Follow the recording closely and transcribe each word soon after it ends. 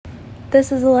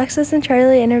This is Alexis and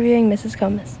Charlie interviewing Mrs.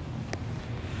 Comas.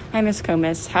 Hi, Miss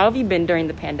Comas. How have you been during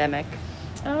the pandemic?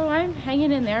 Oh, I'm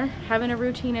hanging in there. Having a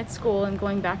routine at school and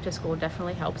going back to school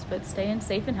definitely helps, but staying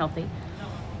safe and healthy.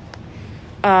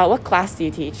 What class do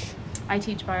you teach? I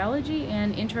teach biology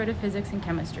and intro to physics and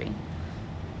chemistry.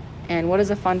 And what is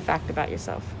a fun fact about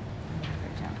yourself?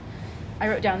 I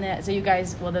wrote down that, so you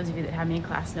guys, well, those of you that have me in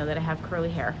class know that I have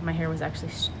curly hair. My hair was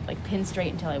actually pinned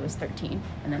straight until I was 13,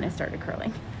 and then it started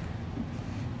curling.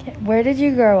 Okay. Where did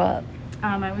you grow up?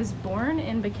 I was born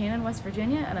in Buchanan, West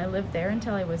Virginia, and I lived there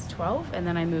until I was 12, and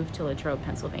then I moved to Latrobe,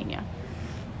 Pennsylvania.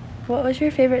 What was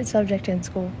your favorite subject in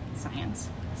school? Science.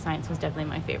 Science was definitely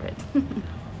my favorite.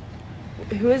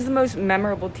 Who is the most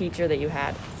memorable teacher that you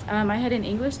had? I had an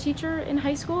English teacher in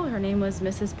high school. Her name was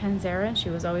Mrs. Panzera. She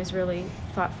was always really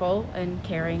thoughtful and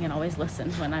caring and always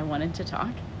listened when I wanted to talk.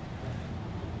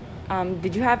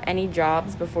 Did you have any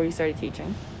jobs before you started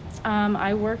teaching?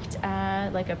 I worked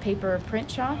at a paper print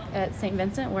shop at St.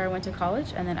 Vincent where I went to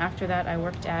college, and then after that I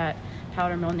worked at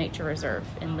Powder Mill Nature Reserve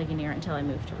in Ligonier until I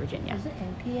moved to Virginia. Is it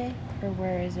in PA or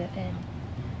where is it in?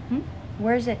 Hmm?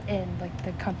 Where is it in,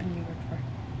 the company you work for?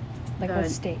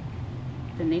 What state?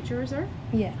 The Nature Reserve?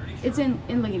 Yeah. It's in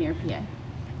Ligonier, PA.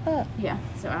 Oh. Yeah,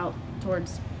 so out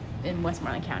in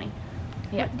Westmoreland County.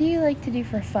 Yeah. What do you like to do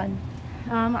for fun?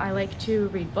 I like to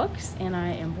read books and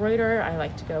I embroider. I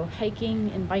like to go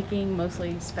hiking and biking,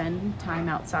 mostly spend time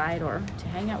outside or to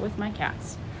hang out with my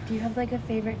cats. Do you have a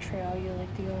favorite trail you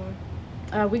like to go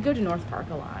on? We go to North Park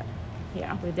a lot.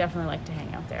 Yeah, we definitely like to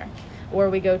hang out there. Or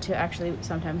we go to,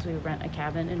 sometimes we rent a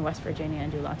cabin in West Virginia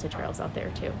and do lots of trails out there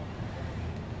too.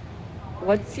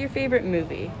 What's your favorite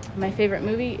movie? My favorite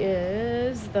movie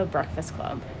is The Breakfast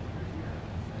Club.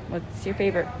 What's your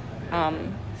favorite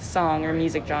song or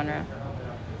music genre?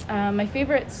 My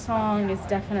favorite song is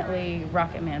definitely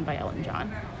Rocket Man by Elton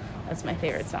John. That's my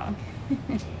favorite song.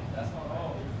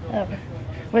 Oh.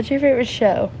 What's your favorite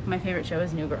show? My favorite show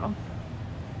is New Girl.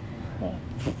 Oh.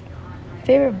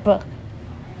 Favorite book?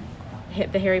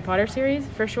 The Harry Potter series,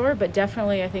 for sure, but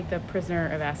definitely I think The Prisoner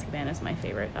of Azkaban is my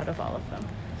favorite out of all of them.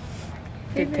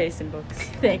 Good taste in books.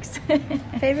 Thanks.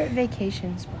 Favorite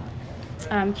vacation spot?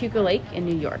 Cuca Lake in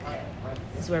New York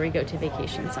is where we go to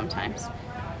vacation sometimes.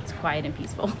 It's quiet and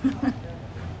peaceful.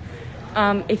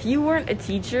 If you weren't a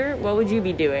teacher, what would you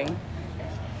be doing?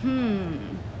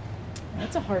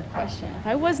 That's a hard question. If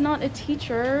I was not a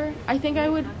teacher, I think I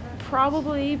would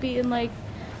probably be in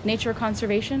nature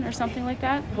conservation or something like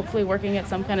that. Hopefully working at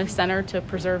some kind of center to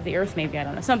preserve the earth, maybe, I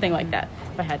don't know, something like that,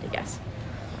 if I had to guess.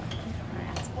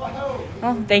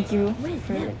 Oh, thank you.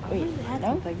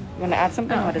 No? You want to add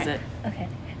something? Oh, What is okay. it? Okay.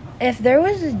 If there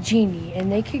was a genie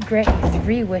and they could grant you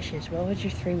 3 wishes, what would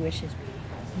your 3 wishes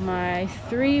be? My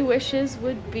 3 wishes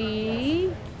would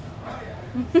be...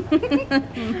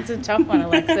 It's a tough one,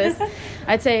 Alexis.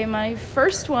 I'd say my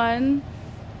first one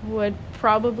would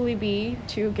probably be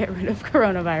to get rid of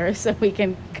coronavirus so we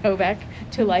can go back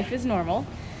to life as normal.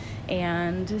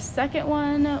 And the second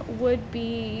one would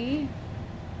be...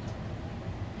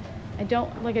 I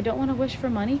don't want to wish for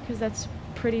money because that's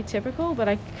pretty typical, but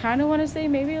I kind of want to say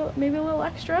maybe a little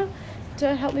extra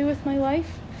to help me with my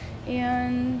life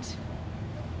and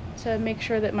to make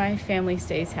sure that my family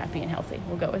stays happy and healthy.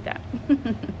 We'll go with that.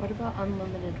 What about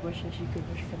unlimited wishes? You could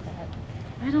wish for that.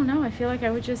 I don't know. I feel like I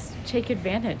would just take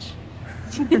advantage.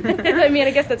 I mean,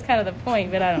 I guess that's kind of the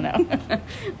point, but I don't know.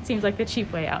 It seems like the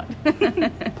cheap way out.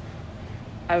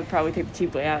 I would probably take the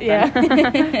cheap way out.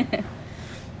 Yeah.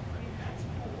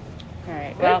 All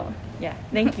right. Well, yeah.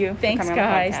 Thank you. Thanks, for coming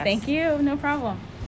on the guys. podcast. Thank you. No problem.